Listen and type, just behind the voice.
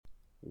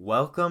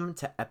Welcome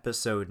to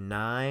episode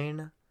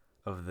 9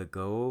 of the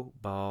Go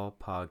Ball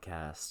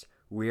podcast.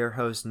 We are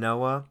host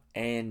Noah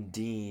and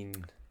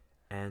Dean.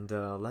 And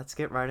let's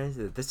get right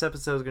into it. This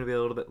episode is going to be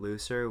a little bit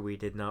looser. We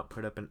did not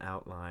put up an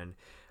outline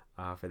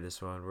for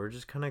this one. We're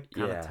just kind of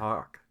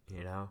talk,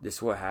 you know? This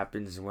is what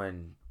happens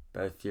when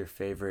both your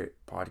favorite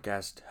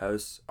podcast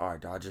hosts are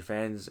Dodger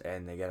fans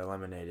and they get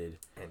eliminated.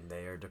 And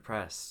they are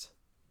depressed.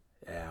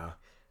 Yeah.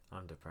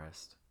 I'm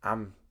depressed.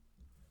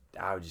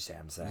 I would just say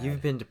I'm sad.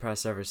 You've been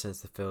depressed ever since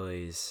the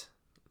Phillies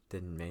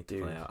didn't make the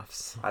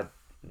playoffs.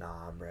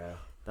 Nah, bro.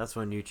 That's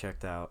when you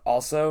checked out.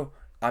 Also,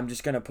 I'm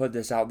just going to put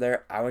this out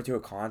there. I went to a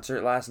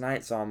concert last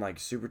night, so I'm like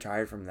super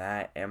tired from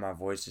that, and my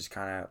voice is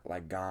kind of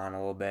like gone a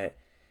little bit.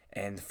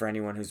 And for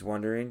anyone who's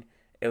wondering,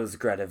 it was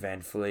Greta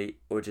Van Fleet,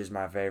 which is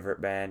my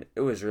favorite band.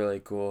 It was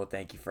really cool.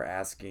 Thank you for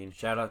asking.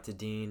 Shout out to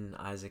Dean,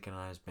 Isaac, and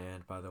I's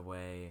band, by the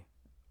way.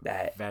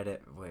 Freda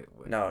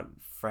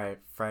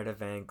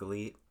Van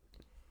Vliet.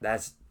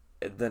 That's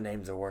the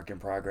name's a work in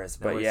progress,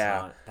 no, but yeah,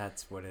 not.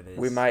 That's what it is.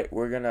 We've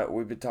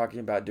been talking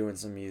about doing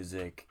some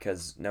music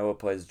because Noah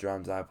plays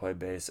drums, I play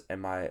bass,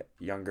 and my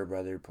younger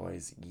brother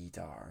plays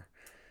guitar.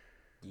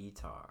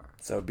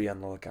 So be on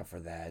the lookout for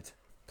that.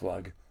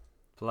 Plug.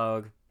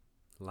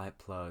 Light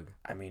plug.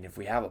 I mean, if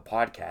we have a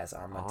podcast,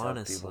 I'm gonna tell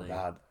people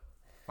about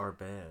our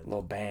band.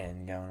 Little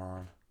band going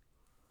on.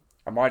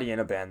 I'm already in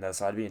a band though,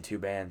 so I'd be in 2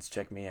 bands.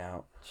 Check me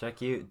out.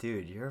 Check you,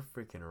 dude. You're a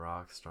freaking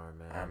rock star,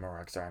 man. I'm a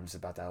rock star. I'm just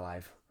about that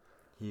life.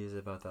 He is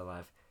about that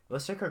life.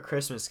 Let's check our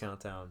Christmas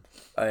countdown.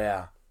 Oh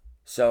yeah,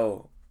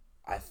 so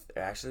I have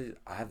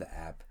the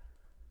app.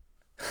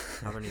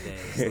 How many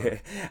days?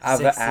 I have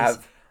the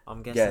app.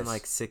 I'm guessing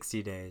like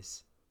 60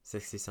 days,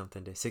 60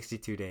 something days,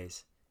 62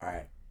 days. All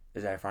right,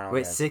 is that a final?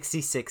 Wait, guess?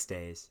 66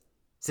 days,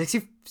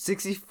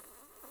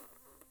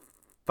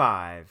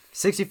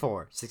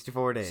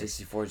 64 days.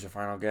 64 is your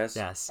final guess?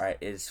 Yes. All right,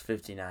 it's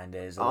 59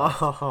 days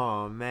left.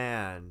 Oh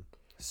man.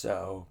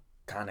 So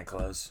kind of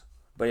close.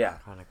 But yeah,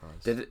 kind of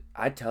close.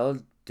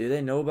 Do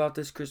they know about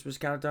this Christmas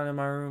countdown in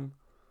my room?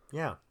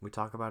 Yeah, we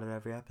talk about it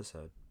every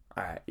episode.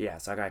 Alright, yeah,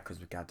 so I got a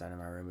Christmas countdown in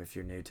my room if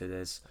you're new to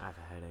this. I have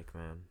a headache,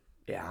 man.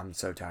 Yeah, I'm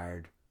so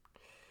tired.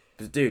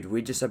 But dude,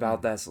 we just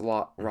about that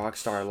rock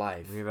star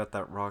life. We about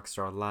that rock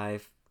star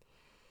life.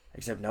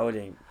 Except Noah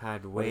didn't.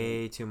 Had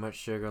way too much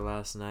sugar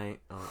last night.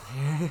 Oh.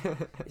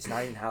 It's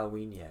not even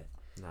Halloween yet.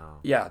 No.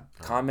 Yeah,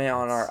 comment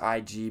on our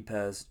IG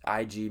post.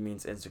 IG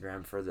means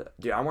Instagram for the...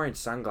 Dude, I'm wearing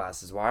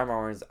sunglasses. Why am I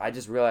wearing... I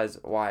just realized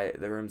why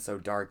the room's so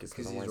dark is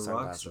because I'm wearing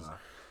sunglasses.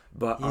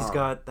 But he's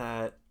got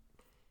that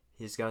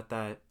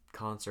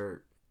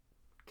concert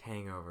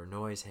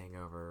noise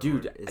hangover.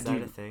 Dude, is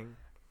that a thing?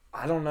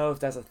 I don't know if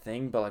that's a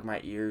thing, but like my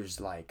ears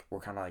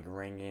were kind of like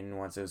ringing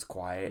once it was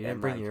quiet. You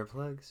didn't bring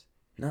earplugs?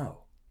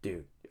 No,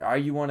 dude. Are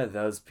you one of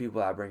those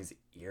people that brings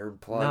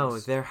earplugs? No,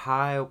 they're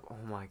high. Oh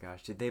my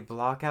gosh, dude. They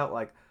block out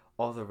like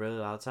all the really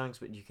loud songs,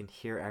 but you can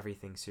hear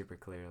everything super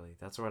clearly.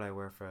 That's what I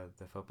wear for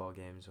the football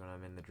games when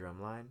I'm in the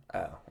drum line. Oh,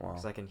 well.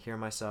 Because I can hear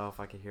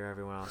myself, I can hear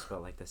everyone else,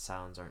 but like the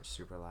sounds aren't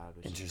super loud.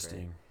 Which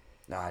Interesting.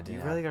 No, I do.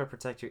 You really gotta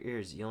protect your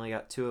ears. You only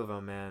got 2 of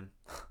them, man.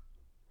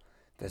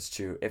 That's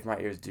true. If my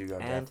ears do go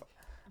deaf,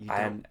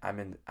 I'm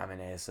in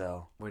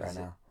ASL right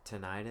now.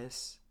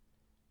 Tinnitus?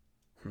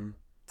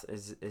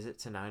 Is it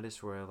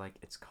tinnitus where like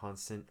it's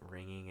constant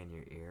ringing in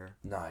your ear?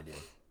 No idea.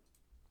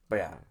 But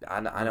yeah, I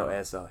know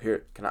ASL.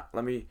 Here,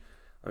 let me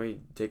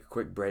take a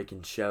quick break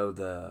and show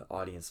the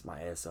audience my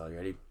ASL. You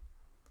ready?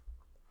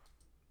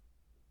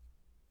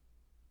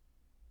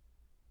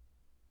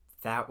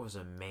 That was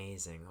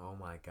amazing. Oh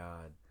my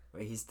god.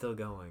 Wait, he's still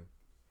going.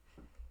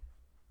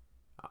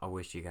 I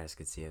wish you guys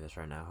could see this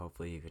right now.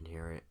 Hopefully you can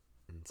hear it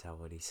and tell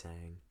what he's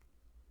saying.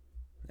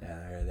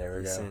 Yeah, there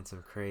we go. He's saying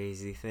some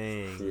crazy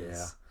things.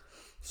 Yeah.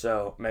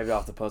 So maybe I'll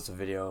have to post a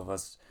video of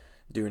us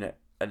doing a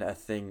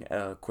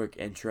quick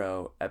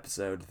intro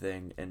episode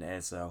thing in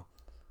ASL.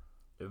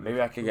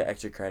 Maybe I could get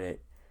extra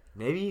credit.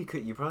 Maybe you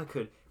could. You probably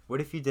could. What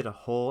if you did a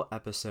whole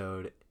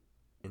episode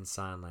in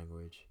sign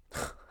language?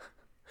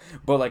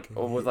 But like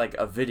with like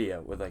a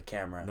video with a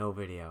camera. No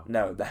video.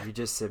 No, you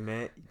just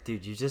submit,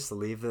 dude. You just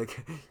leave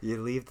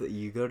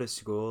you go to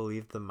school,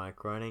 leave the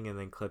mic running, and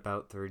then clip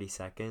out 30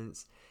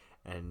 seconds,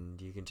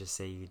 and you can just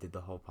say you did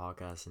the whole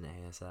podcast in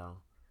ASL.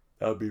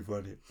 That would be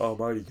funny. Oh,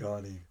 mighty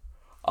Kanye.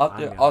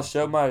 I'll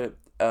show my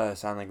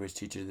sign language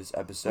teacher this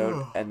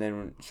episode, and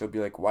then she'll be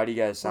like, "Why do you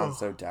guys sound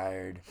so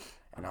tired?"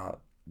 And I'll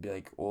be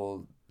like,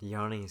 "Well,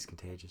 yawning is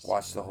contagious.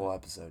 Watch the whole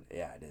episode."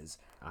 Yeah, it is.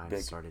 I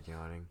started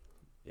yawning.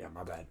 Yeah,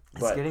 my bad.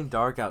 It's getting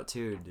dark out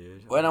too,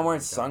 dude. When I'm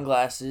wearing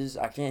sunglasses,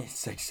 I can't.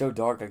 It's like so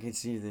dark, I can't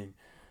see anything.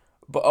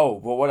 But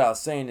what I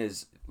was saying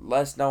is,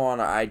 let us know on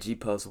our IG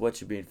post what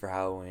you're being for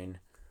Halloween.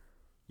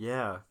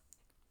 Yeah.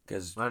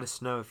 Cause let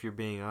us know if you're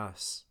being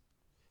us.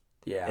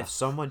 Yeah.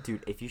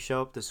 If you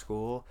show up to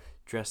school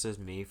dressed as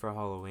me for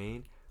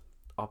Halloween,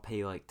 I'll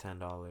pay like $10,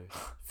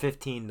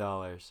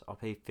 $15. I'll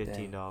pay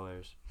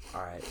 $15.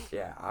 All right.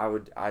 Yeah,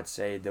 I'd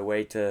say the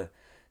way to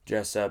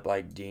dress up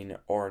like Dean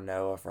or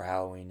Noah for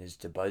Halloween is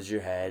to buzz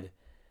your head.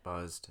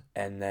 Buzzed.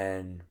 And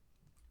then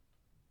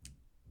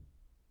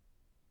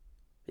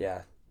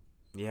Yeah.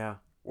 Yeah.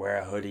 Wear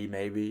a hoodie,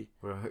 maybe.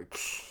 Or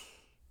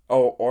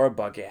Or a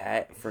bucket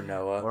hat for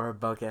Noah. a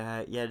bucket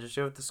hat. Yeah, just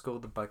show up to school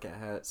with a bucket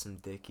hat, some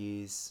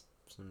Dickies,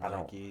 some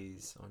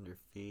Nikes on your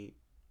feet.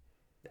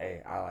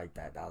 Hey, I like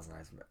that. That was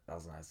nice. That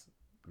was a nice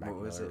Mac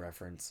Miller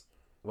reference.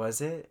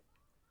 Was it?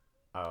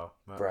 Oh,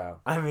 bro.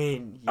 I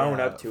mean, yeah, own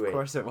up to it. Of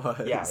course it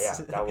was. Yeah,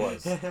 that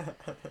was.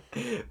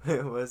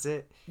 Was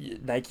it? Yeah,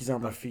 Nike's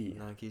on my feet.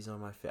 Nike's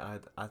on my feet.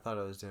 I thought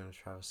I was doing a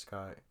Travis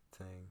Scott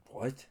thing.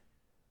 What?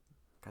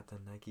 Got the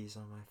Nikes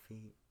on my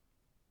feet.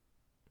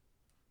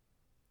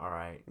 All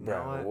right,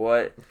 bro.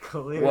 What?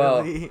 Clearly.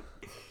 Well,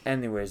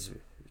 anyways,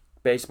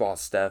 baseball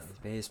stuff.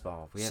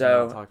 Baseball. We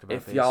so haven't talked about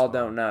if baseball. y'all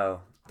don't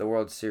know, the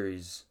World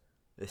Series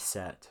is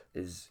set.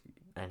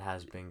 And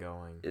has been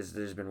going.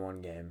 There's been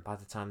one game. By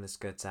the time this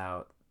gets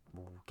out,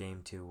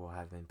 Game 2 will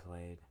have been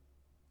played.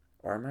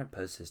 Or I might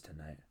post this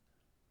tonight.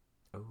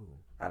 Ooh.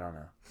 I don't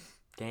know.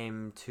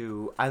 Game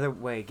 2. Either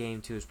way,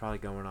 Game 2 is probably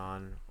going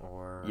on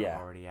or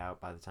already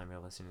out by the time you're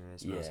listening to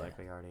this. Most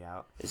likely already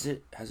out. Has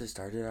it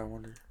started, I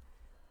wonder?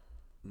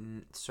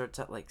 It starts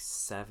at like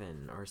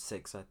 7 or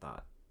 6, I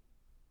thought.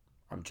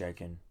 I'm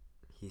checking.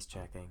 He's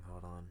checking.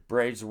 Hold on.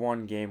 Braves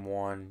won Game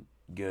 1.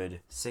 Good.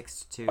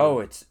 6-2. Oh,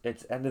 it's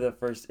end of the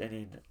first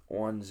inning.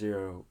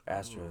 1-0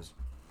 Astros.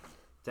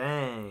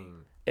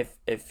 Dang.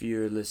 If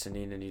you're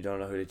listening and you don't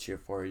know who to cheer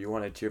for, you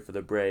want to cheer for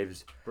the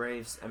Braves.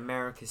 Braves,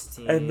 America's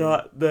team. And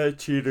not the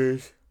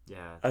cheaters.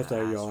 Yeah. I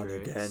thought you on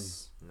again.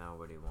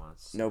 Nobody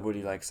wants.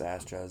 Nobody likes the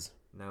Astros.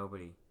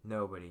 Nobody.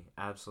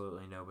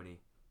 Absolutely nobody.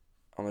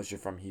 Unless you're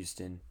from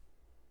Houston.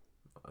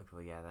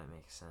 Well, yeah, that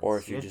makes sense. Or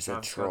if you're just a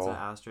troll. An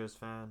Astros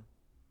fan?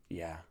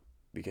 Yeah,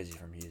 because you're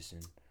from Houston.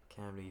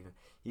 Can't even.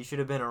 You should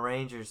have been a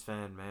Rangers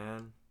fan,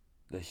 man.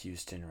 The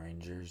Houston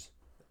Rangers.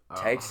 Oh.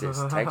 Texas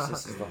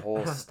is the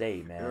whole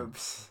state, man.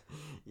 Oops.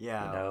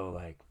 Yeah. You know,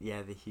 like.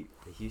 Yeah, the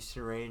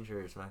Houston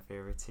Rangers, my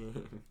favorite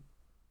team.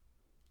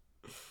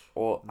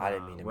 Well, I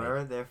didn't mean to. Where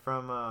are they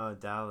from?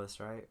 Dallas,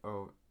 right?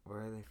 Or where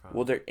are they from?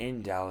 Well, they're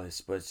in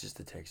Dallas, but it's just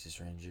the Texas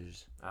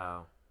Rangers.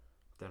 Oh,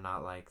 they're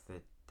not like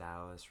the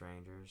Dallas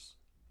Rangers.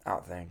 I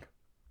don't think.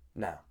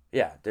 No.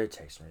 Yeah, they're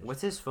Texas Rangers.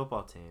 What's his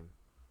football team?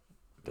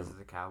 Is it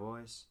the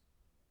Cowboys?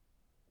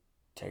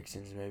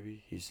 Texans,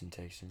 maybe? Houston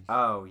Texans.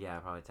 Oh, yeah,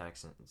 probably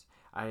Texans.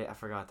 I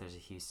forgot there's a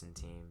Houston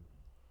team.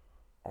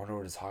 I wonder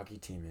what his hockey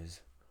team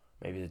is.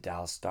 Maybe the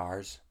Dallas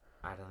Stars?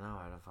 I don't know.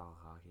 I don't follow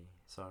hockey,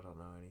 so I don't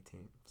know any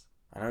teams.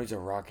 I know he's a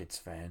Rockets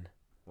fan.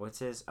 What's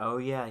his... Oh,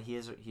 yeah, he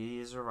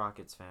is a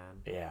Rockets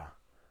fan. Yeah.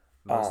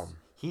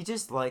 He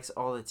just likes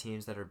all the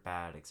teams that are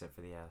bad except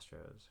for the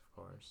Astros, of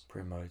course.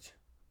 Pretty much.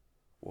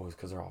 Well, it's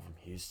because they're all from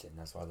Houston.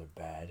 That's why they're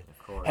bad. Of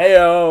course.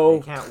 Hey-o!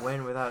 They can't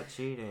win without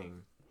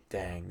cheating.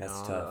 Dang, that's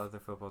tough. The other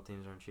football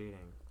teams aren't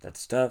cheating.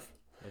 That's tough.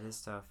 It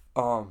is tough.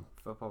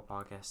 Football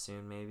podcast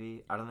soon,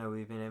 maybe. I don't know.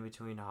 We've been in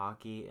between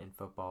hockey and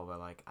football, but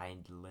like I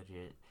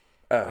legit,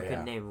 I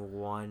couldn't name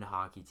one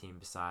hockey team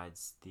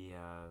besides the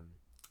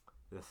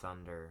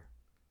Thunder.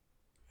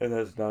 And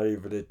that's not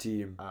even a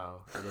team.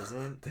 Oh, it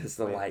isn't. That's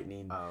the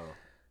Lightning. Oh,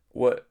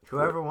 what?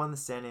 Whoever won the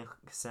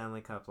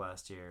Stanley Cup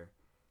last year,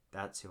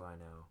 that's who I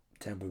know.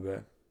 Tampa Bay.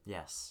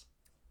 Yes.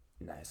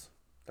 Nice.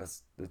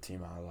 That's the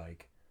team I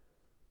like.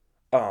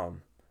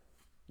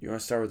 You want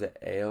to start with the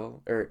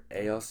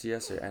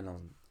ALCS or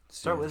NLCS?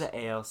 Start with the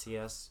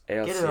ALCS.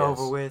 ALCS. Get it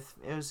over with.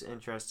 It was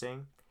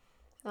interesting.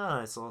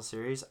 It's a little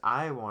series.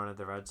 I wanted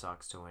the Red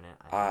Sox to win it.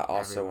 I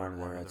also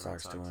wanted the Red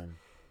Sox to win.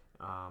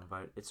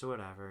 But it's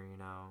whatever, you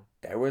know.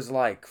 There was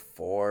like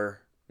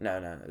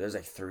there's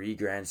like 3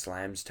 Grand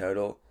Slams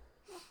total,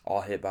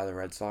 all hit by the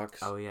Red Sox.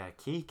 Oh yeah,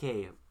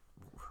 Kike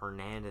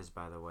Hernandez,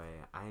 by the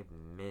way. I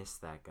miss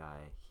that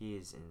guy. He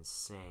is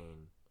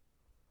insane.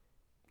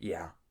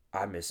 Yeah,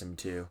 I miss him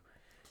too.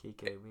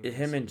 Kike,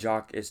 him and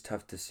Jock is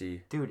tough to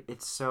see. Dude,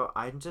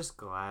 I'm just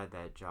glad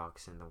that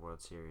Jock's in the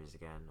World Series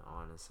again,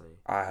 honestly.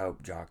 I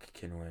hope Jock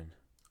can win.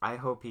 I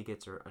hope he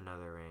gets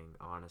another ring,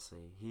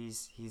 honestly.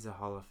 He's a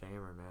Hall of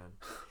Famer, man.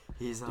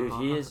 He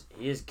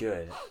is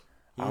good.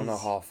 I don't know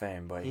Hall of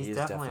Fame, but he's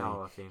definitely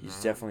Hall of Fame.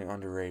 He's definitely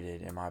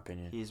underrated in my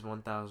opinion. He's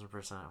 1000%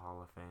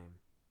 Hall of Fame.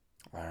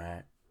 All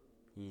right.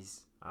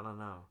 He's, I don't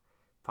know,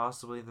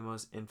 possibly the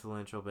most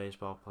influential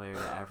baseball player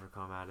to ever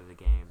come out of the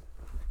game.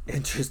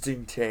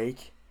 Interesting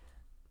take.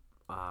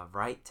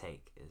 Right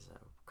take is a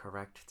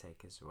correct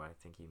take is what I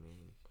think you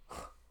mean.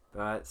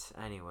 But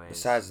anyways.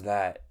 Besides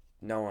that,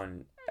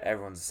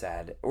 everyone's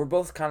sad. We're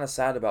both kind of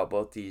sad about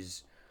both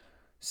these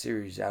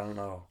series. I don't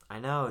know. I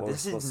know.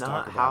 This is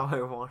not how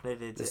I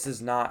wanted it to. This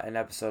is not an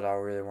episode I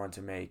really want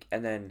to make.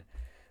 And then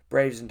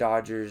Braves and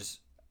Dodgers,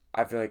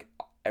 I feel like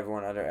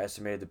everyone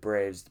underestimated the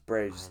Braves. The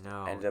Braves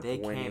ended up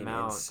winning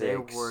in 6. They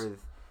were,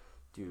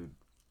 dude,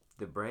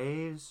 the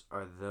Braves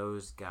are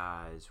those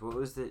guys. What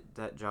was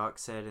that Jock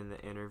said in the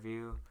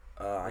interview?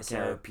 I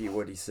can't repeat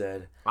what he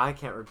said. I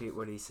can't repeat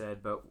what he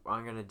said, but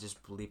I'm going to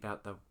just bleep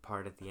out the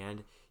part at the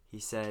end. He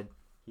said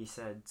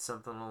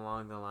something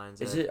along the lines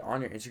of... Is it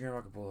on your Instagram?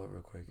 I can pull it up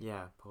real quick.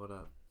 Yeah, pull it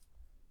up.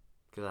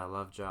 Because I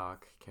love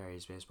Jock.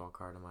 Carries baseball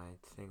card on my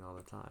thing all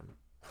the time.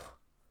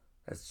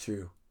 That's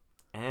true.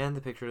 And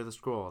the picture of the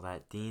scroll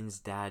that Dean's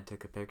dad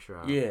took a picture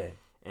of. Yeah.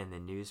 In the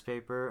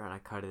newspaper, and I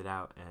cut it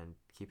out and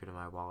keep it in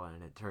my wallet,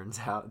 and it turns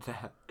out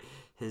that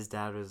his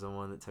dad was the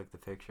one that took the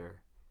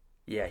picture.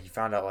 Yeah, he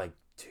found out like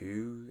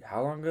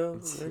how long ago?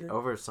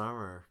 Over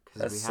summer,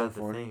 because we had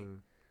the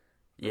thing.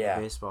 Yeah.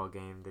 The baseball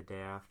game the day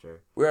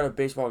after. We were at a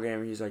baseball game,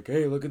 and he's like,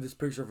 "Hey, look at this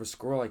picture of a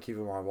squirrel I keep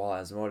in my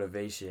wallet as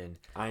motivation."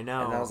 I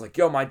know. And I was like,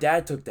 "Yo, my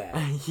dad took that."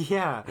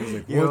 Yeah.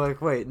 Like, you're like,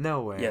 wait,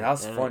 no way. Yeah, that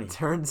was and funny. It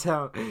turns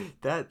out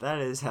that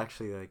is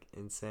actually like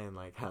insane,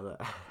 like how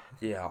that.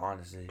 Yeah,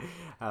 honestly.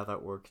 How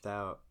that worked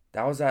out.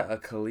 That was at a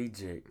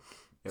collegiate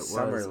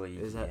summer league.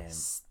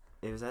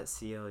 It was at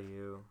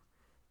CLU,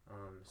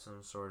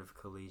 some sort of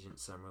collegiate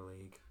summer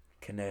league.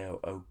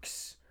 Caneo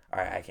Oaks. All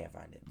right, I can't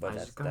find it, but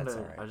that's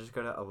all right. I just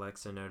got an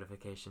Alexa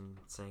notification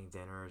saying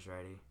dinner is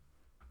ready.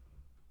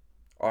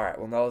 All right,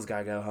 well, Noah's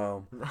gotta go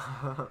home.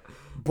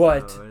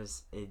 But no,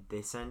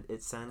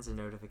 it sends a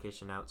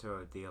notification out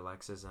to the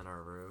Alexas in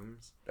our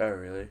rooms. Oh,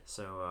 really?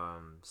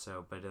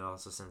 But it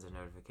also sends a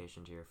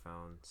notification to your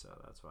phone, so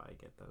that's why I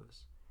get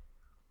those.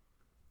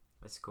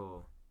 It's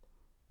cool.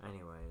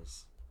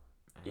 Anyways.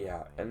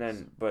 Yeah,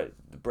 but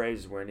the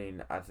Braves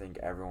winning, I think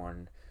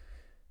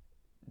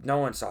no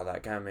one saw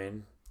that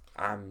coming.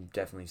 I'm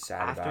definitely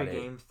sad about it. After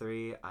Game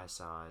 3, I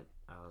saw it.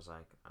 I was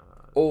like,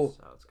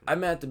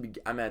 I'm at the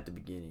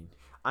beginning.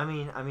 I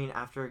mean,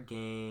 after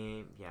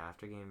game.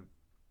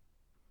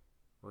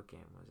 What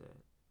game was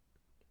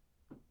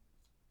it?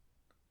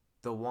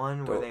 The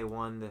one where they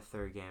won the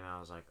third game. I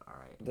was like, all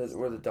right.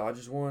 Where the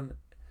Dodgers won.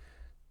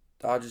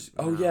 Dodgers.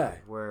 Oh, no, yeah.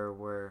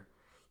 Where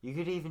you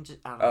could even just.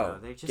 I don't know.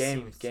 They just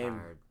seemed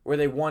tired. Where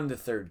they won the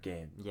third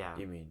game. Yeah.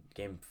 You mean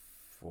Game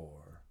 4?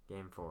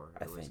 Game 4.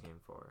 It was Game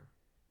 4.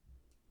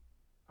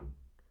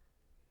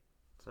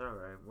 It's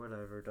alright,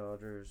 whatever,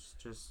 Dodgers.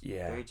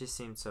 They just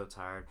seemed so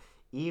tired.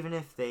 Even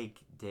if they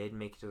did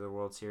make it to the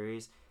World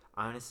Series,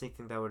 I honestly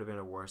think that would have been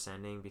a worse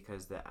ending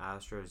because the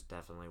Astros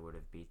definitely would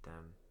have beat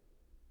them.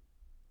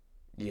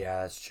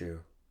 Yeah, that's true.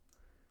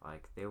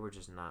 Like, they were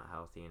just not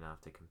healthy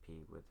enough to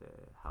compete with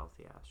a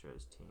healthy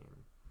Astros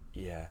team.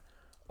 Yeah.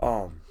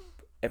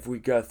 If we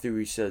go through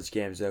each of those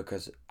games, though,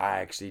 because I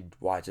actually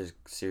watched this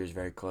series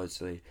very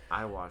closely.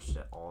 I watched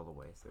it all the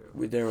way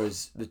through. There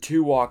was the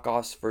 2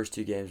 walk-offs, first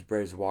 2 games.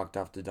 Braves walked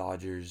off the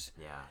Dodgers.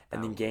 Yeah.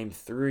 And then Game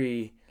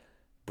 3,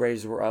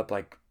 Braves were up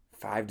like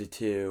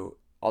 5-2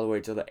 all the way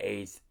till the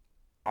 8th.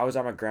 I was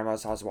at my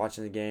grandma's house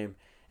watching the game,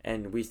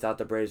 and we thought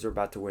the Braves were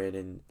about to win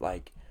and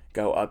like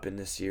go up in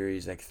the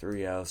series like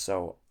 3-0.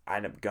 So I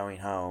ended up going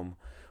home,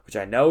 which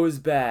I know is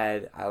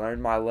bad. I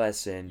learned my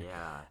lesson.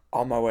 Yeah.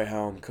 On my way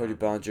home, Cody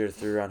Bellinger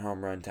 3-run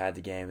home run tied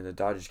the game, and the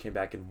Dodgers came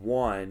back and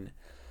won.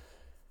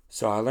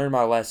 So I learned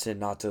my lesson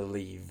not to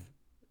leave.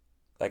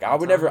 Like I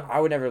would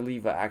never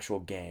leave an actual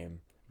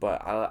game,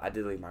 but I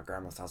did leave my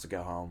grandma's house to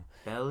go home.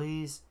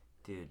 Belly's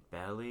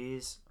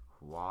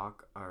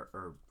walk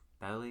or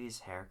Belly's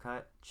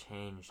haircut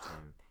changed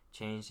him,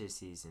 changed his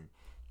season.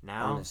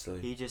 Now honestly,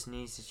 he just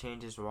needs to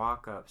change his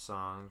walk-up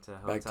song to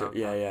Hotel.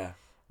 Yeah.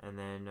 And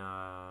then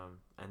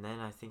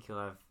I think he'll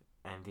have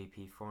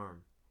MVP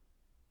form.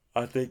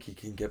 I think he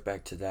can get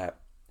back to that.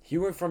 He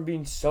went from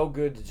being so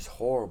good to just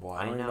horrible.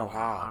 I don't even know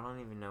how. I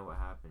don't even know what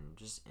happened.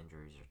 Just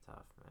injuries are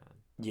tough, man.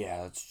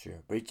 Yeah, that's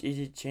true. But he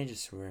did change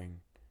his swing.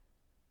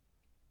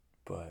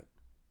 But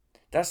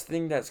that's the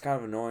thing that's kind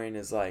of annoying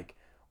is like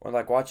when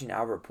like watching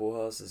Albert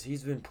Pujols is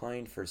he's been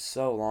playing for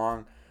so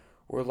long.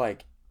 We're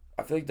like,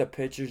 I feel like the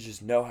pitchers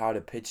just know how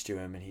to pitch to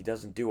him, and he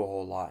doesn't do a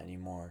whole lot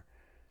anymore.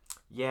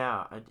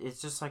 Yeah,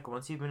 it's just like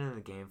once you've been in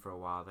the game for a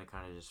while, they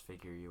kind of just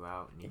figure you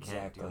out, and you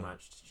can't do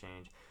much to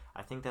change.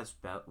 I think that's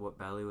what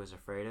Belly was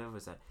afraid of,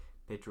 was that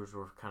pitchers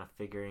were kind of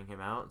figuring him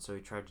out, so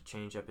he tried to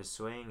change up his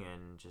swing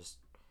and just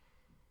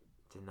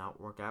did not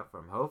work out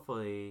for him.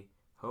 Hopefully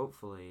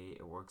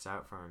it works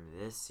out for him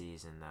this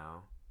season,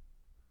 though.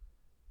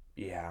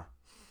 Yeah.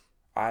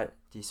 Do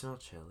you smell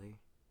chili?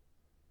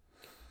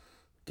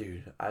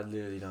 Dude, I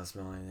literally don't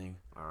smell anything.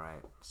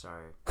 Alright,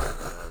 sorry.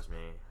 That was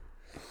me.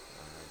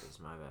 It's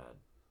my bad.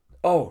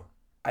 Oh,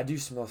 I do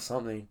smell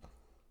something.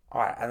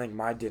 Alright, I think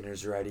my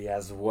dinner's ready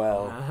as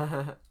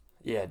well.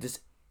 Yeah, this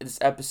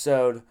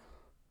episode...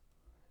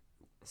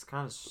 It's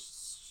kind of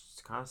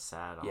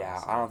sad, honestly.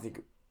 Yeah, I don't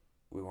think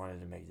we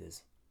wanted to make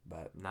this,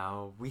 but...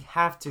 No, we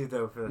have to,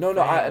 though, for the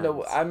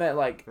fans. I meant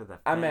like... For the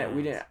fans. I meant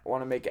we didn't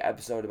want to make an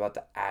episode about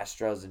the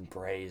Astros and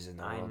Braves in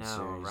the World Series.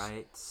 I know,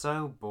 right?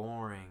 So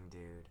boring,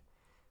 dude.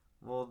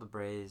 Well, the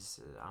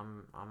Braves...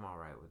 I'm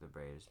alright with the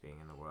Braves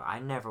being in the World. I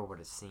never would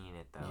have seen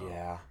it, though.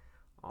 Yeah.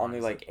 Honestly. Only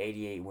like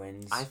 88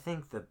 wins. I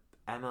think the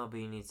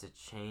MLB needs to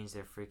change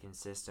their freaking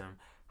system.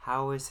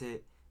 How is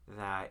it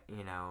that,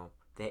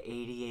 the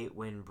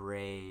 88-win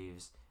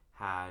Braves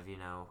have,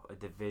 a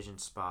division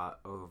spot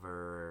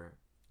over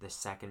the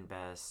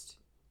second-best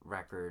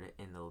record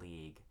in the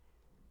league?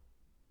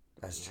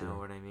 That's true. You know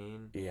what I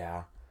mean?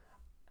 Yeah.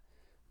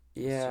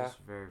 Yeah. It's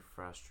just very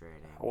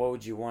frustrating. What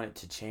would you want it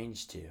to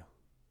change to?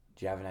 Do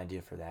you have an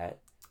idea for that?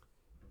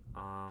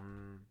 I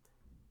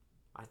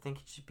think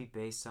it should be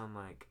based on,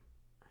 like...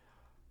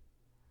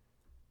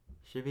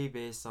 Should be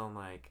based on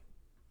like,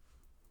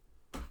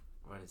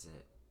 what is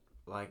it?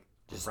 Like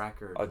Just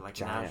record, a like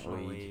giant National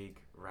league.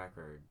 League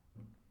record.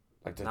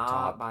 Like the Not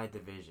top. by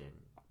division.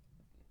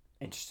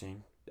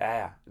 Interesting.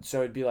 Yeah.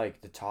 So it'd be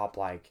like the top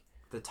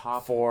The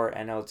top 4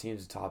 NL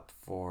teams, the top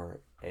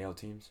 4 AL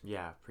teams.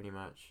 Yeah, pretty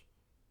much.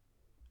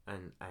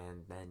 And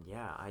then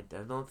I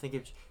don't think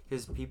it's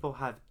because people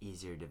have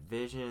easier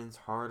divisions,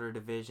 harder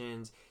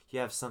divisions. You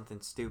have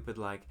something stupid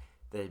like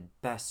the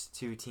best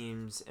 2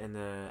 teams in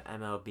the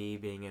MLB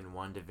being in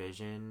one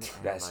division,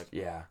 and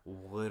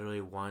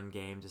literally one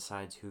game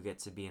decides who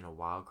gets to be in a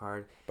wild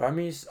card. But I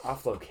mean, it's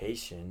off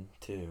location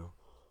too.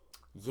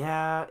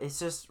 Yeah, it's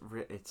just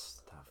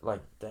it's tough.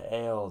 Like the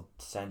AL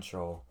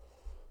Central,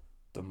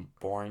 the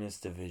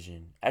boringest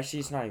division. Actually,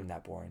 it's not even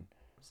that boring.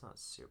 It's not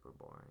super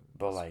boring.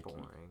 But it's like,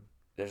 boring.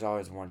 There's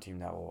always one team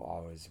that will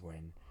always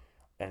win,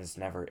 and it's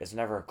never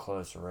a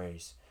close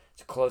race.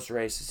 It's a close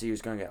race to see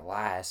who's gonna get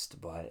last,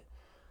 but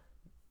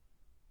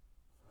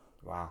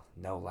wow,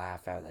 no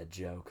laugh at that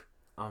joke.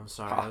 I'm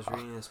sorry, I was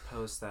reading this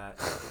post that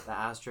the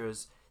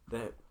Astros,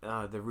 the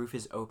roof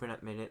is open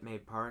at Minute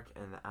Maid Park,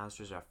 and the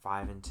Astros are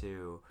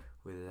 5-2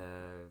 with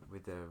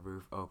the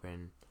roof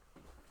open.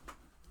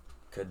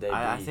 Could they?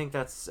 I think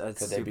that's could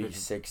stupid. they be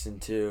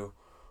 6-2?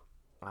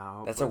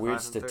 Wow, that's a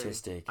weird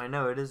statistic. I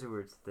know it is a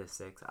weird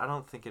statistic. I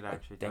don't think it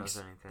actually does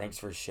anything. Thanks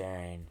for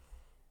sharing.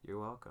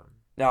 You're welcome.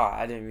 No,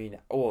 I didn't mean.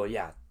 Oh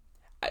yeah,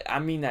 I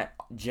mean that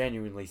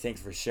genuinely.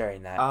 Thanks for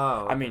sharing that.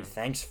 Oh. Okay. I mean,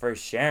 thanks for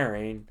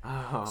sharing.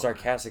 Oh.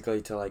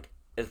 Sarcastically to like,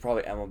 it's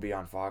probably MLB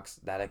on Fox,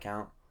 that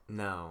account.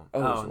 No.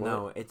 Oh,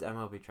 no, it's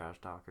MLB Trash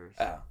Talkers.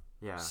 Oh.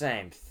 Yeah.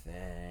 Same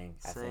thing.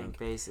 I think.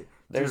 Basic.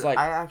 There's dude,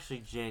 I actually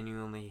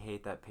genuinely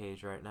hate that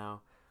page right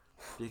now,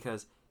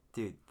 because,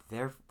 dude,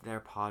 they're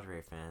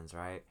Padre fans,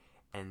 right?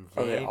 And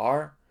they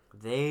are.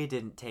 They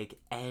didn't take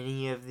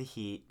any of the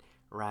heat,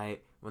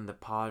 right? When the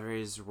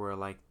Padres were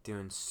like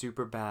doing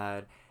super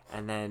bad,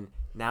 and then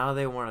now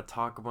they want to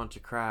talk a bunch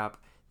of crap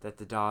that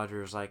the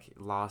Dodgers like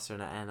lost in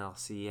an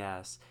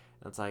NLCS.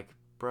 And it's like,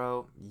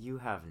 bro, you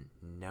have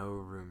no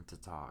room to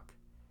talk.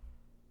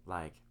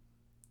 Like,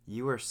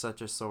 you were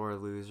such a sore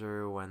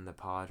loser when the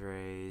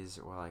Padres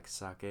were like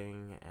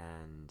sucking,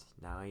 and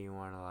now you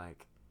want to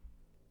like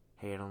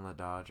hate on the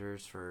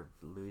Dodgers for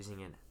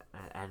losing an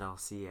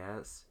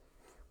NLCS.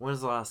 When's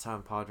the last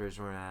time Padres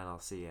were in an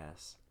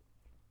NLCS?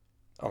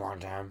 A long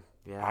time.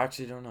 Yeah. I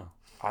actually don't know.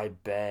 I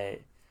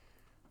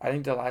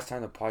think the last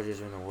time the Padres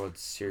were in the World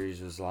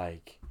Series was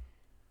like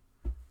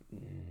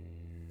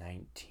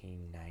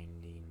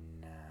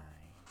 1999.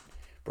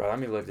 Bro, let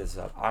me look this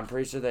up. I'm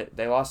pretty sure that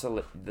they lost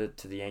to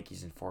the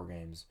Yankees in 4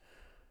 games.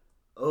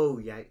 Oh,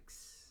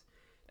 yikes.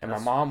 And my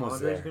mom was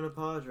Padres there. Gonna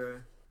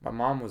Padre. My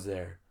mom was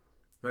there.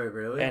 Wait,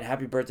 really? And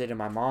happy birthday to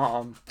my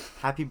mom.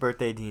 Happy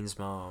birthday, Dean's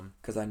mom.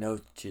 Because I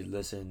know she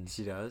listens.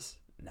 She does?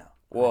 No.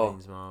 Well,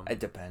 Dean's mom. It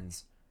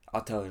depends.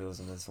 I'll tell her to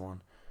listen to this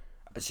one.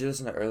 She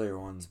listened to earlier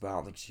ones, but I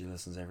don't think she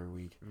listens every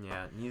week.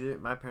 Yeah, neither.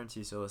 My parents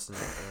used to listen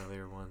to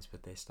earlier ones,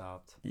 but they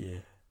stopped. Yeah.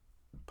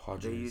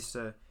 Padres.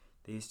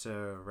 They used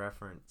to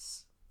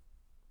reference.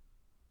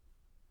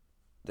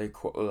 They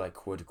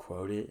would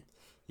quote it.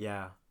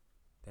 Yeah,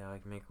 they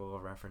like make little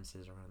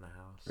references around the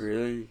house.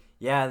 Really?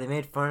 Yeah, they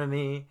made fun of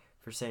me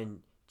for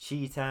saying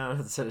Chi-Town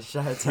instead of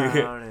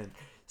Chi-Town and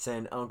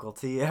saying Uncle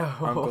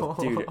Tio.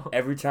 Dude,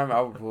 every time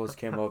Albert Pujols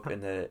came up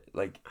in the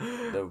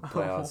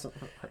playoffs,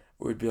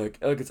 we'd be like,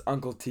 look, it's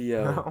Uncle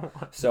Tio.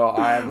 So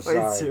I'm sorry.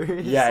 Wait,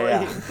 seriously?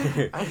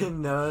 Yeah. I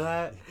didn't know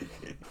that.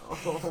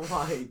 Oh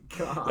my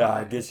god. Yeah,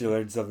 I guess you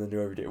learned something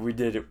new every day. We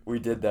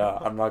did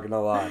that. I'm not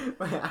gonna lie.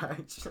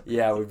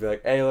 Yeah, we'd be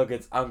like, hey, look,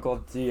 it's Uncle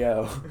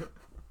Tio.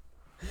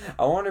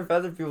 I wonder if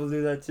other people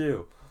do that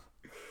too.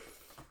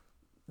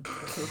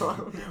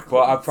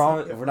 Well, I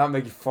promise we're not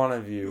making fun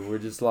of you. We're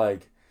just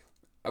like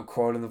a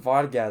quote in the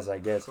podcast, I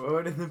guess.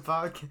 Quote in the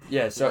podcast.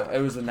 Yeah, so it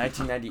was the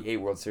 1998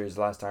 World Series,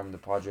 last time the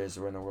Padres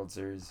were in the World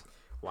Series.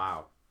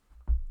 Wow.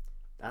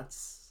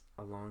 That's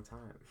a long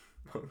time.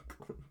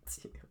 Uncle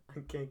Tio.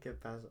 I can't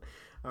get past it.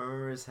 I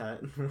remember his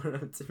hat and went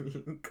up to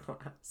me in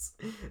class.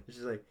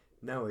 She's like,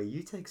 no,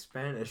 you take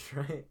Spanish,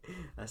 right?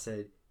 I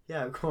said,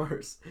 yeah, of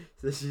course.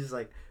 So she's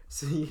like,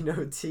 so you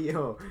know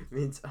Tio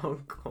means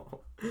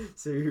uncle.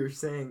 So you're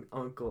saying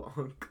uncle.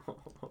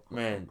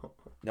 Man,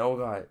 Noah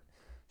got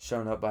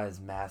shown up by his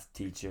math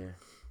teacher.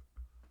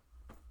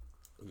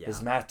 Yeah.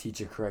 His math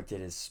teacher corrected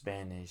his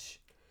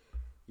Spanish.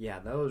 Yeah,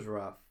 that was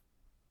rough.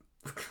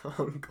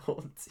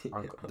 Uncle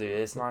Tio. Dude,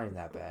 it's not even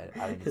that bad.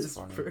 I think it's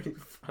funny. It's pretty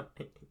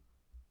funny.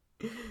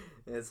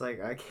 It's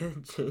like, I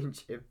can't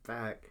change it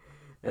back.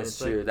 That's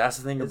true. Like, that's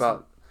the thing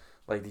about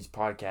like these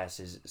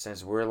podcasts is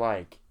since we're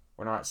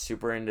not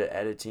super into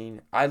editing,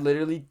 I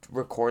literally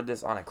record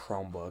this on a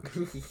Chromebook.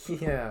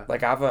 Yeah.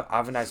 Like I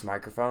have a nice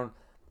microphone,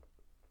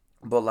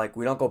 but like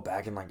we don't go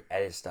back and like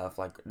edit stuff.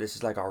 Like this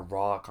is like our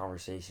raw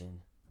conversation.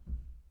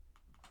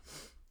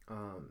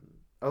 Oh.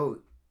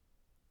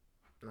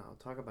 No, I'll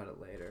talk about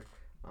it later.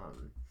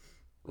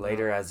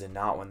 Later, as in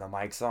not when the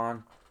mic's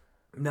on.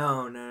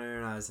 No.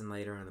 As in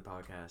later in the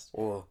podcast.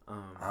 Well,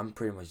 I'm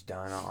pretty much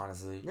done,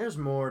 honestly. There's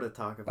more to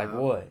talk about. Like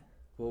what?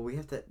 Well, we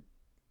have to.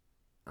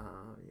 Yeah,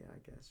 I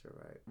guess you're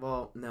right.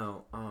 Well,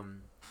 no.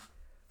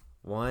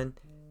 One,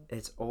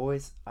 it's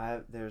always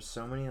there's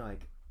so many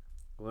like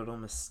little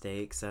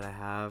mistakes that I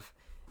have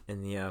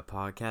in the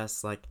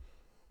podcast, like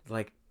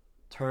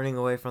turning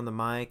away from the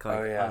mic.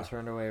 Like, I'm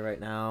turned away right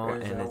now,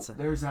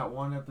 there's that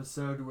one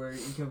episode where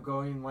you kept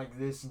going like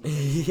this and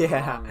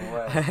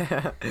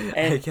yeah.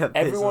 And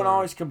everyone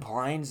always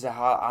complains that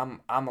how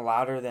I'm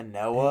louder than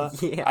Noah.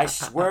 Yeah. I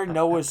swear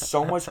Noah's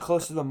so much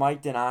closer to the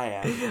mic than I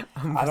am.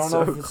 I don't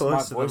know if it's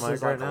my voice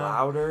is like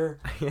louder.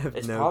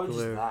 It's probably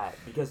just that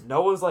because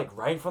Noah's like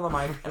right in front of the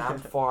mic and I'm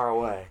far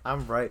away.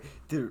 I'm right,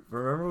 dude.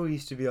 Remember we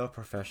used to be all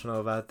professional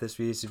about this.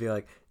 We used to be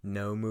like,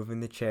 no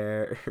moving the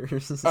chairs.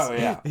 Oh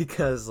yeah,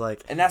 because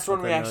like, and that's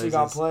when we actually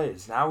got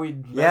plays. Now we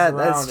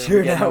that's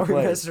true. Now we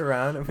mess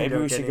around. And maybe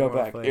we should go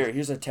back.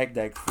 Here's a tech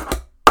deck.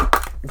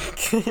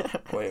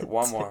 Wait,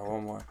 one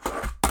more.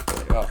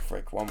 Wait, oh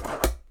frick, one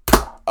more.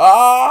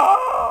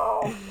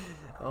 Oh!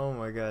 Oh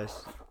my gosh.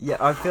 Yeah,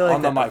 I feel like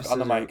on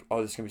the mic.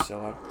 Oh, this is gonna be so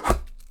loud.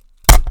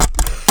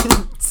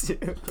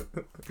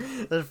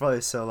 That's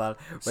probably so loud.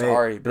 Wait,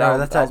 sorry, bro.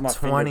 That's at my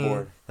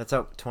 20. That's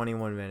up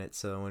 21 minutes.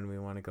 So when we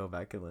want to go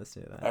back and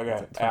listen to that,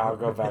 okay, I'll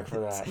go back for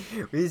that.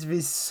 We used to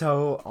be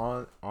so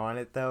on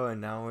it though, and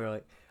now we're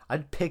like, I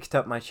picked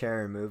up my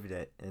chair and moved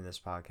it in this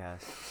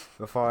podcast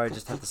before I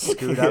just have to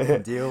scoot up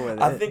and deal with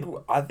it.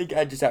 I think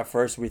at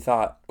first we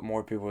thought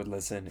more people would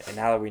listen, and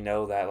now that we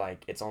know that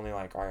like it's only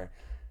like our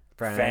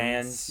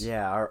fans,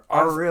 yeah,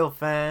 our real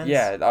fans,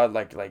 yeah,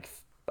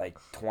 like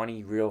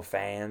 20 real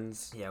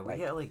fans. Yeah, we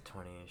get like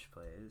 20-ish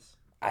plays.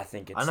 I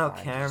think it's. I know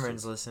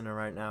Cameron's listening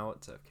right now.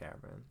 What's up,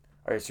 Cameron?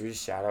 All right, so we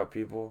just shout out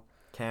people.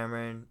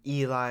 Cameron,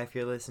 Eli, if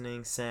you're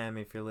listening, Sam,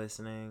 if you're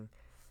listening.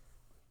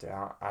 Dude,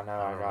 I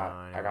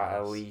know I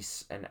got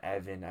Elise and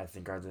Evan. I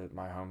think are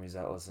my homies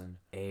that listen.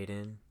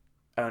 Aiden.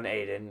 Oh, and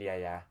Aiden,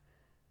 yeah.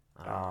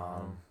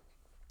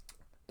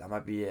 That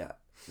might be it.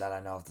 That I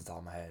know off the top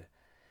of my head.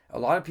 A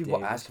lot of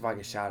people ask if I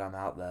can shout them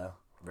out though.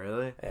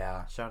 Really?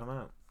 Yeah. Shout them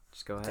out.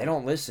 Just go ahead. They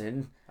don't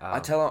listen. I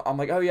tell them, I'm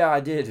like, oh yeah, I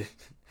did.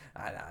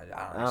 I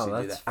don't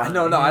actually do that. Funny.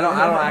 No, I don't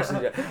actually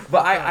do that.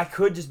 But I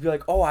could just be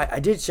like, oh, I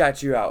did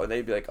shout you out, and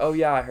they'd be like, oh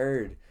yeah, I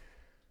heard.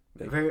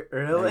 Like,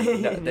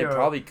 really? They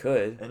probably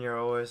could. And you're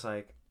always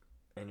like,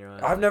 I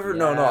haven't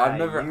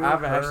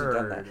actually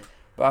done that.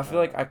 But I feel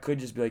like I could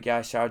just be like, yeah,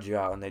 I shouted you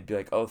out, and they'd be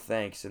like, oh,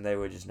 thanks, and they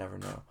would just never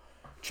know.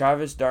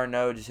 Travis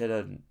d'Arnaud just hit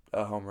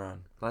a home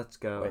run. Let's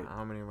go. Wait,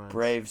 how many runs?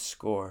 Braves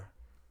score.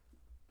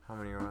 How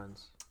many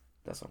runs?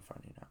 That's what I'm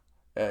finding out.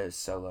 It's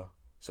solo.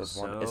 So it's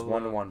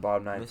 1-1,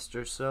 Bob Knight.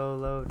 Mr.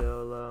 Solo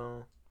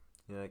Dolo.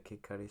 You know that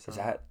Kid Cudi song?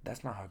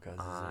 That's not how it goes,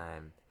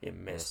 I'm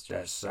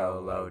Mr.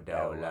 Solo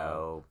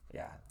Dolo.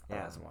 Yeah,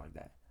 something like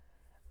that.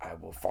 I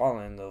will fall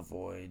in the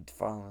void,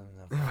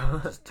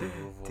 just to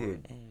avoid.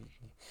 Dude,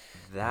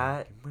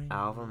 that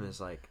album is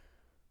like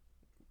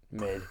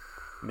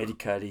Midi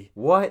Cudi.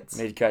 What?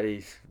 Midi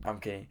Cudi. I'm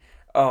kidding.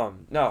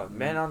 No,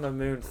 Man on the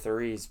Moon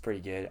 3 is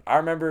pretty good. I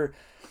remember,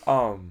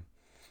 I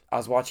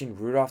was watching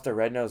Rudolph the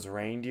Red-Nosed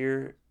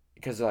Reindeer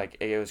because like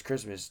it was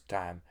Christmas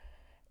time.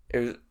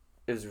 It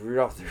was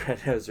Rudolph the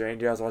Red-Nosed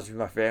Reindeer. I was watching with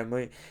my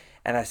family,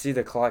 and I see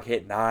the clock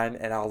hit 9,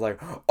 and I was like,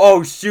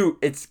 "Oh shoot,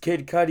 it's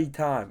Kid Cudi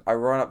time!" I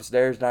run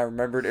upstairs, and I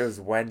remembered it was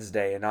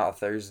Wednesday and not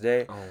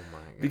Thursday. Oh my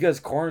god! Because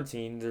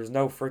quarantine, there's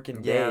no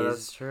freaking days. Yeah,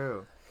 that's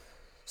true.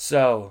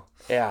 So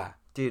yeah.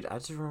 Dude, I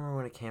just remember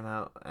when it came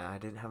out, I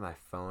didn't have my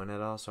phone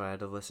at all, so I had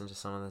to listen to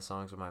some of the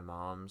songs with my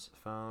mom's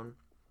phone.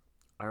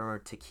 I remember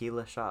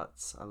Tequila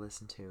Shots I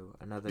listened to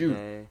Another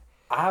Day.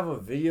 I have a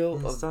video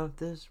of... Stop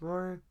this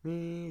for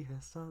me.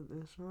 Stop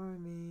this for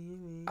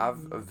me. I have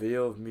a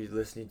video of me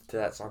listening to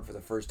that song for the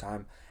first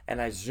time,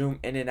 and I zoom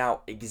in and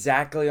out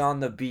exactly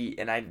on the beat,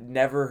 and I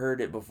never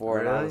heard it before,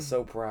 really? And I was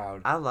so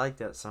proud. I like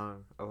that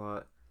song a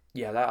lot.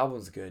 Yeah, that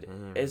album's good.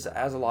 It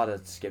has a lot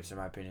of skips, in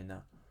my opinion,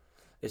 though.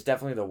 It's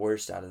definitely the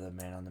worst out of the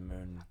Man on the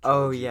Moon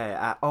trilogy.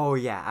 Oh,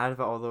 yeah. Out of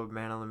all the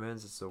Man on the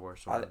Moons, it's the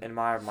worst one. In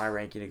my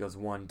ranking, it goes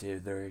 1, 2,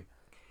 3.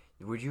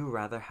 Would you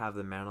rather have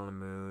the Man on the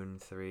Moon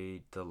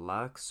 3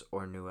 deluxe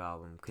or new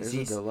album? There's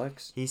a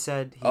deluxe? He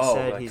said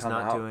he's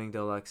not doing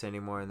deluxe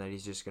anymore and that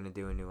he's just going to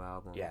do a new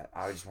album. Yeah,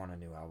 I just want a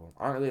new album.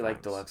 I don't really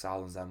like deluxe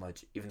albums that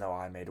much, even though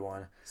I made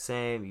one.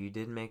 Same, you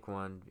did make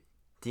one.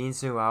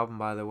 Dean's new album,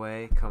 by the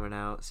way, coming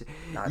out.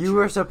 You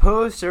were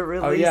supposed to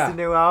release the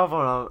new album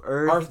on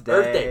Earth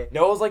Day.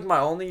 Noah's like my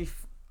only,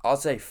 I'll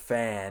say,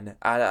 fan.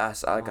 I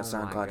like a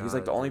SoundCloud. He's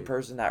like the only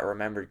person that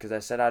remembered because I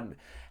said I'd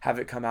have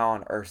it come out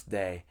on Earth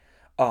Day.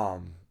 But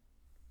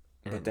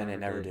then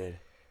it never did.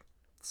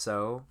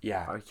 So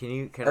yeah, can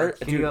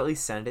you at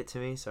least send it to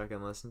me so I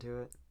can listen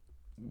to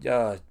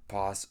it?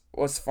 Pause.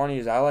 What's funny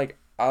is I like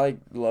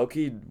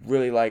low-key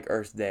really like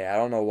Earth Day. I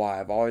don't know why.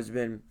 I've always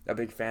been a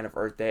big fan of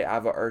Earth Day. I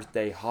have a Earth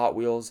Day Hot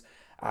Wheels.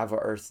 I have a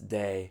Earth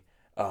Day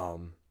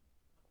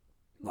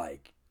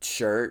like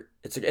shirt.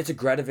 It's a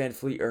Greta Van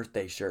Fleet Earth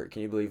Day shirt.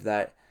 Can you believe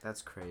that?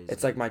 That's crazy.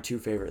 It's like my 2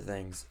 favorite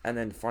things. And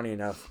then, funny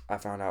enough, I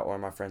found out one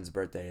of my friends'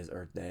 birthday is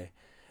Earth Day.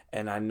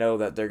 And I know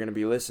that they're going to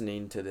be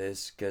listening to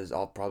this because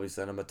I'll probably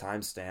send them a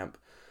timestamp.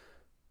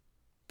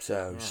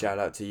 So, shout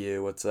out to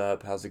you. What's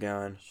up? How's it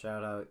going?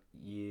 Shout out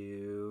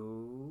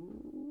you.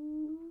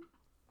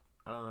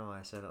 I don't know why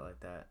I said it like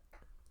that.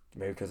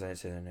 Maybe because I didn't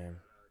say their name.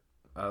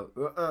 Oh,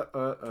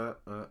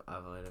 I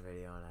played a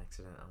video on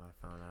accident on my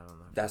phone. I don't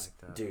know. That's,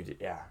 dude,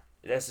 yeah.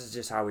 This is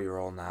just how we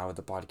roll now with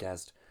the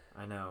podcast.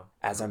 I know.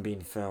 As I'm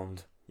being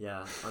filmed.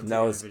 Yeah.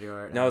 Noah's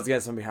getting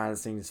some behind the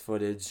scenes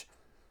footage.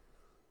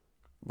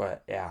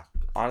 But yeah,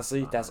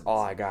 honestly, that's all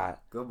I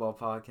got. Good Ball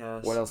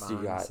Podcast. What else do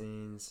you got?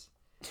 Scenes.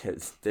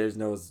 There's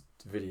Noah's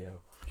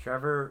video.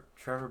 Trevor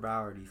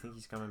Bauer. Do you think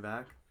he's coming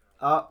back?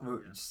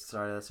 Oh,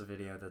 sorry. That's a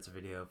video.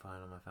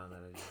 Playing on my phone that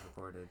I just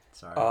recorded.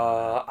 Sorry.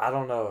 I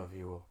don't know if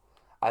he will.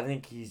 I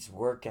think he's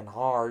working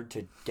hard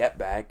to get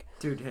back.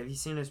 Dude, have you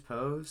seen his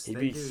post? He'd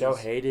be so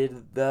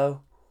hated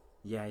though.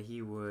 Yeah,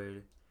 he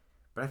would.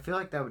 But I feel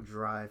like that would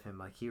drive him.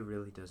 Like, he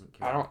really doesn't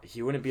care.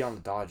 He wouldn't be on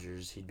the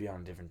Dodgers. He'd be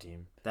on a different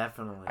team.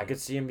 Definitely. I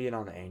could see him being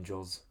on the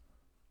Angels.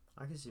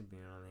 I could see him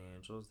being on the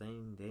Angels. They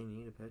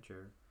need a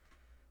pitcher.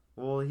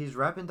 Well, he's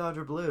repping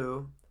Dodger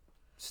Blue.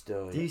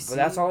 Still, but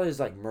that's all his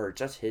like merch.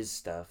 That's his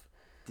stuff.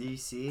 Do you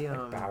see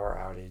Bauer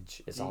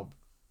outage? It's all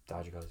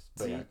Dodger colors.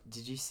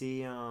 Did you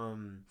see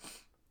in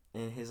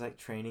his like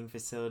training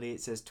facility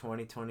it says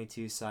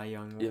 2022 Cy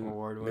Young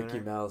Award winner? Mickey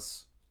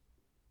Mouse.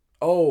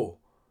 Oh.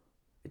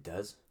 It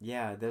does?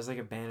 Yeah, there's like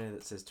a banner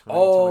that says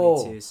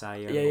 2022 Cy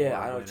Young Award Yeah,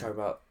 I know what you're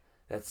talking about.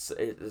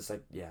 It's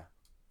like, yeah.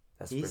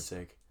 That's pretty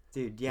sick.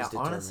 Dude, yeah,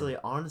 honestly,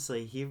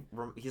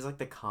 he's like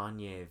the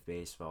Kanye of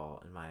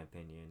baseball, in my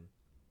opinion.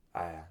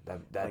 Yeah,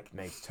 that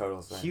makes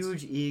total sense.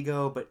 Huge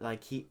ego, but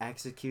like he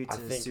executes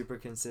and is super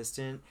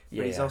consistent.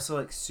 But he's also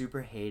like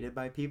super hated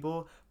by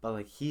people, but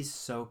like he's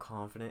so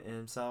confident in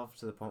himself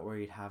to the point where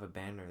he'd have a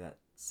banner that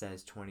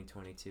says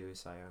 2022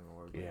 Cy Young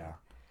Award winner. Yeah.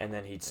 And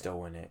then he'd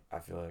still win it. I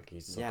feel like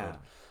he's so good.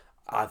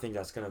 I think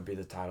that's going to be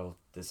the title of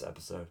this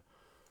episode.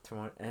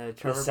 Trevor Bauer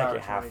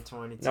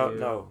 2022.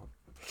 No.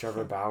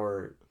 Trevor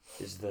Bauer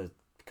is the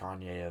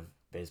Kanye of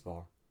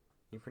baseball.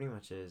 He pretty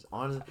much is.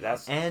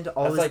 This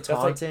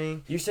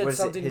taunting. You said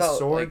something about his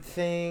sword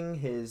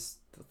thing,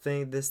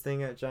 this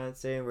thing at Giant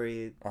Stadium where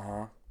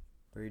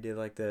he did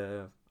like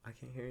the I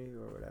can't hear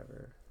you or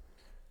whatever.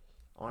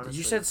 Honestly.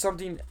 You said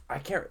something. I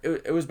can't.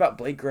 It was about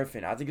Blake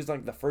Griffin. I think it was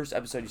like the first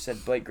episode. You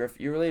said Blake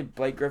Griffin. You related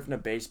Blake Griffin to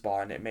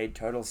baseball, and it made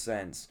total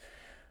sense.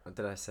 What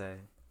did I say?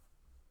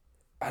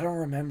 I don't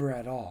remember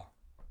at all.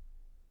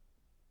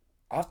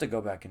 I'll have to go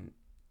back and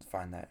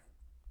find that.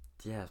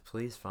 Yeah,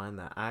 please find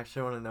that. I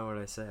actually want to know what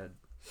I said.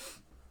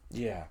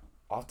 Yeah,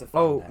 I'll have to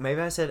find that.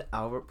 Maybe I said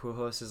Albert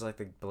Pujols is like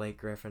the Blake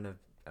Griffin of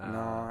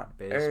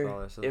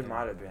baseball or something. It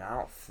might have been. I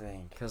don't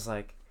think. Because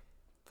like.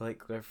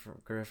 Blake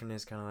Griffin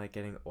is kind of like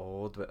getting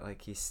old, but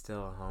like he's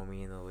still a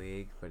homie in the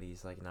league, but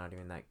he's like not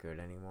even that good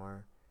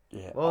anymore.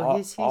 Yeah,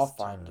 well, I'll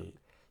find it.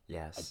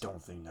 Yes. I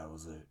don't think that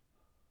was it.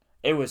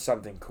 It was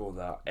something cool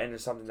though, and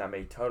it's something that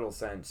made total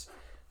sense,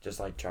 just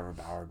like Trevor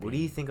Bauer. What do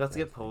you think? Let's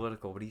get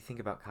political. What do you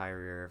think about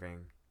Kyrie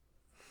Irving?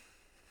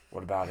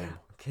 What about him?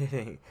 I'm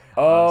kidding.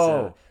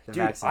 Oh,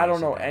 dude, I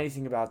don't know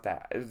anything about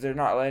that. They're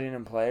not letting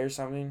him play or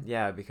something?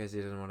 Yeah, because he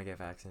doesn't want to get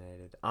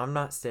vaccinated. I'm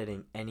not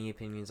stating any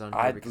opinions on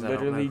here I because literally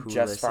I don't know who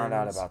just listens. found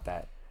out about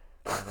that.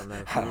 I don't know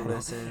who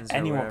listens.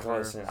 Anyone can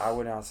listen. I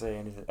would not say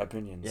any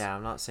opinions. Yeah,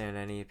 I'm not saying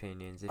any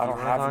opinions. If you want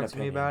to talk to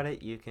me about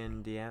it, you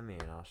can DM me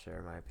and I'll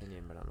share my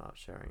opinion, but I'm not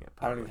sharing it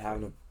publicly. I don't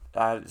even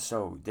have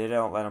so they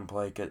don't let him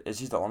play. Is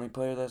he the only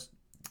player they're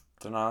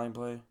not letting him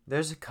play?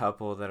 There's a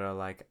couple that are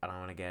like, I don't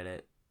want to get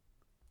it.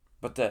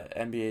 But the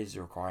NBA is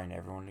requiring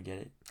everyone to get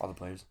it, all the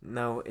players.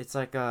 No, it's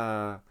like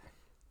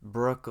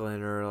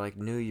Brooklyn or like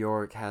New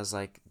York has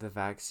like the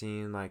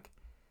vaccine what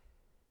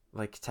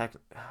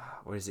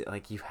is it,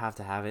 like you have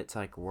to have it to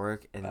like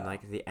work, and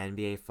like the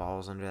NBA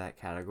falls under that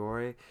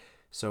category.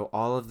 So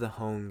all of the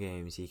home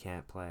games he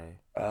can't play.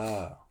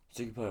 Oh,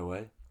 so you can play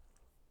away?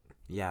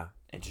 Yeah.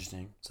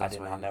 Interesting. So I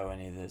did not know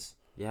any of this.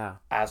 Yeah.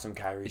 I have some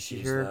Kyrie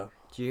shoes though.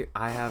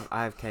 I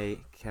have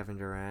Kevin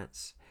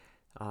Durant's.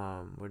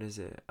 What is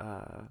it?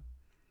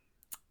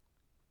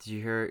 Did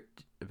you hear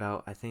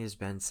about, I think it's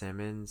Ben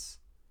Simmons?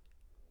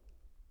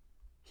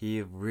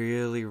 He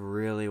really,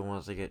 really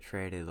wants to get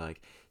traded.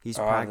 Like, he's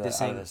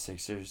practicing. The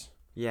Sixers.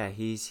 Yeah,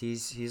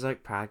 he's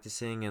like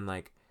practicing in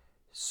like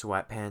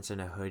sweatpants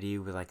and a hoodie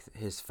with like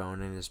his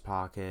phone in his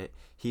pocket.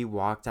 He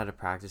walked out of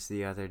practice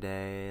the other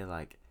day.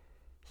 Like,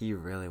 he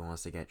really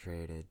wants to get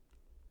traded.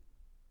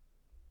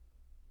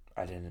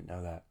 I didn't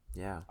know that.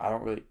 Yeah. I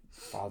don't really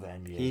follow the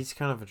NBA. He's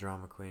kind of a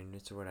drama queen.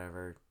 It's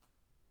whatever.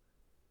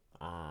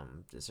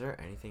 Is there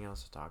anything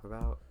else to talk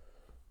about?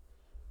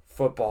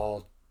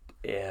 Football.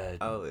 Yeah.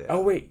 Oh, yeah.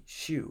 Oh, wait.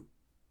 Shoot.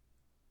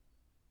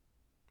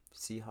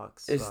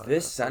 Seahawks. Is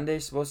this Sunday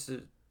supposed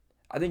to...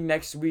 I think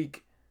next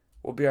week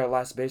will be our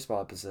last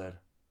baseball episode.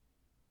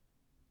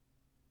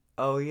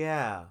 Oh,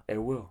 yeah. It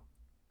will.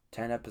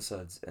 10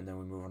 episodes, and then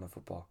we move on to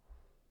football.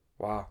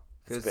 Wow.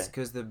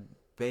 Because the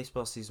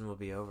baseball season will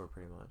be over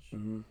pretty much.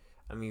 Mm-hmm.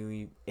 I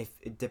mean, if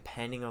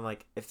depending on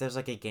like if there's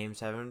like a game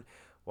 7,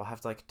 we'll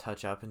have to like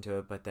touch up into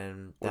it, but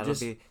then that'll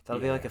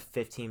be like a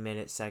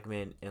 15-minute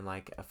segment in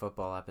like a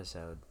football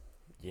episode.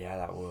 Yeah,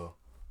 that will.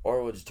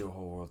 Or we'll just do a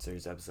whole World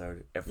Series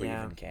episode if we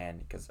even can,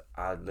 because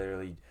I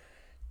literally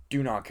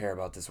do not care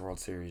about this World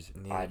Series.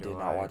 I did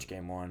not watch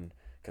Game 1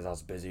 because I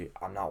was busy.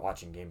 I'm not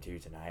watching Game 2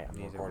 tonight.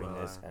 I'm recording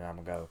this, and I'm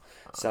going to go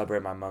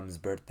celebrate my mom's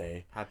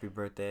birthday. Happy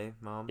birthday,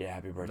 Mom. Yeah,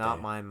 happy birthday.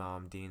 Not my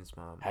mom, Dean's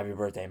mom. Happy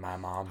birthday, my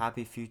mom.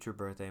 Happy future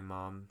birthday,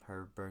 Mom.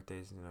 Her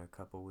birthday's in a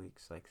couple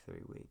weeks, like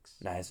 3 weeks.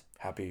 Nice.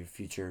 Happy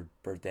future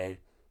birthday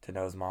to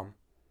Noah's mom.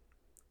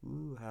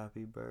 Ooh,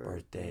 happy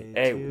birthday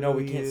Hey, to no,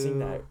 we can't you. sing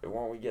that.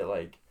 Won't we get,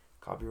 like,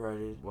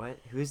 copyrighted? What?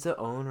 Who's the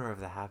owner of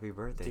the happy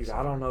birthday Dude, song?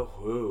 I don't know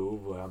who,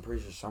 but I'm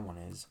pretty sure someone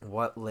is.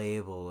 What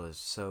label is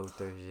so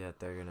thirsty that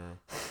they're gonna...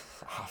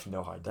 I have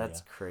no idea.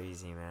 That's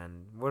crazy,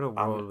 man. What a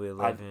world we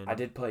live in. I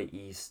did play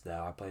East,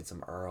 though. I played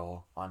some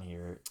Earl on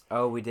here.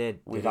 Oh, we did.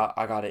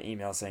 I got an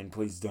email saying,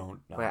 please don't.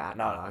 No, Wait,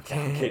 no, okay.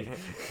 I'm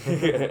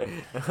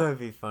kidding. That would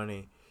be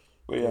funny.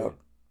 But yeah,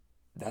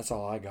 that's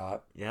all I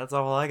got. Yeah, that's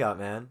all I got,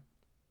 man.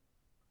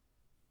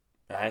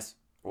 Nice.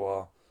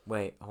 Well.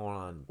 Wait, hold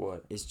on.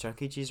 What? Is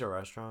Chuck E. Cheese a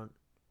restaurant?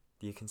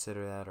 Do you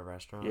consider that a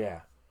restaurant?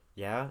 Yeah.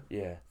 Yeah?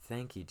 Yeah.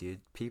 Thank you,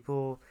 dude.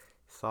 People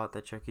thought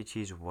that Chuck E.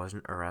 Cheese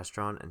wasn't a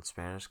restaurant in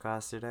Spanish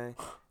class today.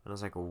 And I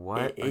was like,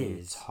 what are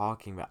you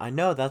talking about? I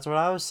know, that's what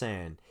I was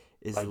saying.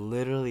 It's like,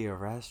 literally a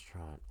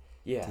restaurant.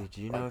 Yeah. Dude,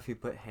 do you know if you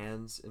put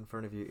hands in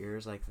front of your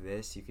ears like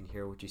this, you can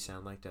hear what you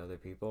sound like to other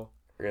people?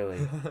 Really?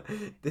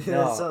 Dude,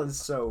 that sounds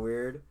so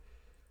weird.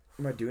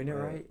 Am I doing it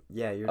right?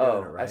 Yeah, you're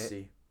doing it right. I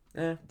see.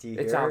 Do you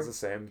hear? sounds the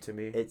same to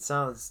me. It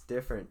sounds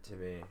different to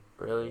me.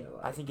 Really? Yeah,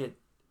 I think it...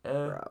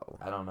 bro.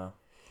 I don't know.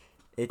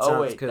 It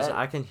sounds... Because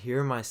I can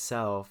hear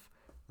myself,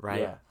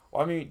 right? Yeah.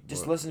 Well, I mean,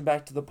 just listen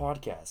back to the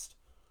podcast.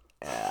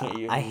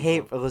 I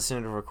hate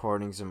listening to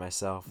recordings of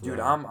myself. Dude,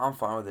 I'm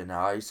fine with it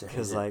now. I used to hate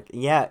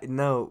it.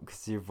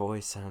 Because your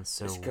voice sounds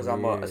so weird.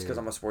 It's because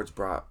I'm a sports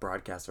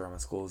broadcaster on my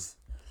school's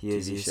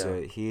TV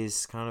show.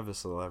 He's kind of a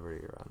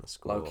celebrity around the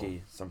school. Low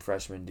key, some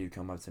freshmen do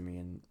come up to me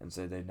and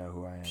say they know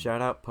who I am.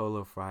 Shout out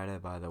Polo Friday,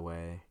 by the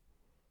way.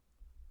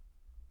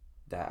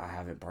 That I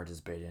haven't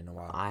participated in a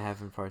while. I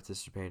haven't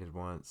participated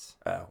once.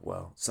 Oh,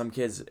 well. Some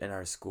kids in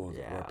our school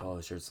wear polo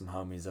shirts, some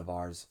homies of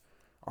ours,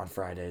 on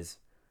Fridays.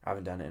 I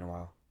haven't done it in a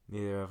while.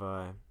 Neither have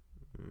I.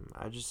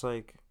 I just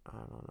I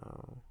don't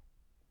know.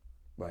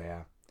 But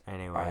yeah.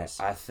 Anyways.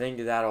 I think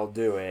that'll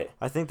do it.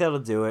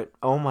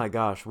 Oh my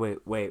gosh. Wait.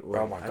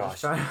 Oh my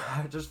gosh.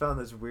 I just found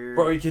this weird...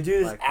 Bro, we could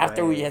do this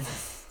after we end.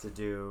 To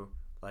do,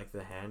 like,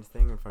 the hand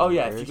thing in front of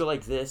your ears. If you go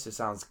like this, it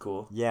sounds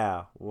cool.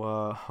 Yeah,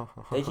 whoa.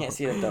 They can't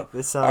see it, though.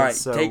 This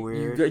sounds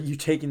weird. You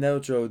taking the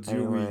outro. It's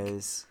your week.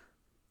 Anyways,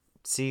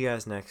 see you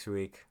guys next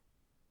week.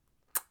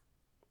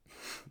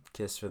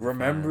 Kiss for the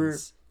Remember...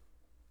 fans.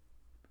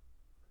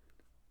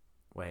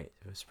 Wait,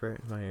 whisper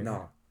it in my ear?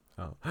 No.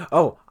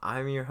 Oh,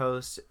 I'm your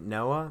host,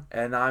 Noah.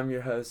 And I'm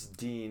your host,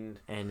 Dean.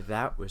 And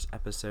that was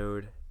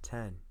episode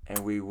 10. And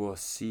we will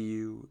see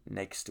you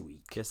next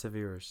week. Kiss the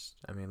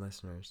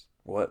listeners.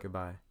 What?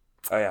 Goodbye.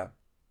 Oh, yeah.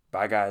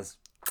 Bye, guys.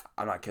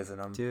 I'm not kissing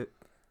them. Dude,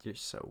 you're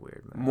so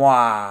weird, man.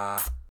 Mwah.